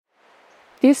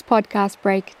This podcast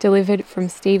break delivered from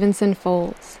Steavenson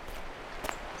Falls.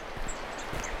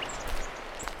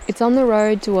 It's on the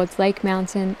road towards Lake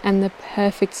Mountain and the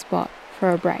perfect spot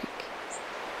for a break.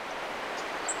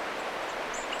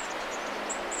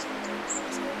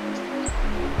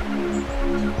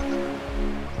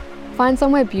 Find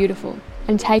somewhere beautiful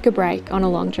and take a break on a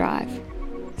long drive.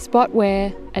 Spot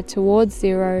where at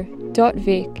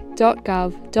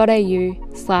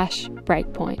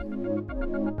towardszero.vic.gov.au/breakpoint.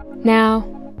 Now,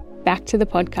 back to the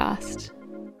podcast.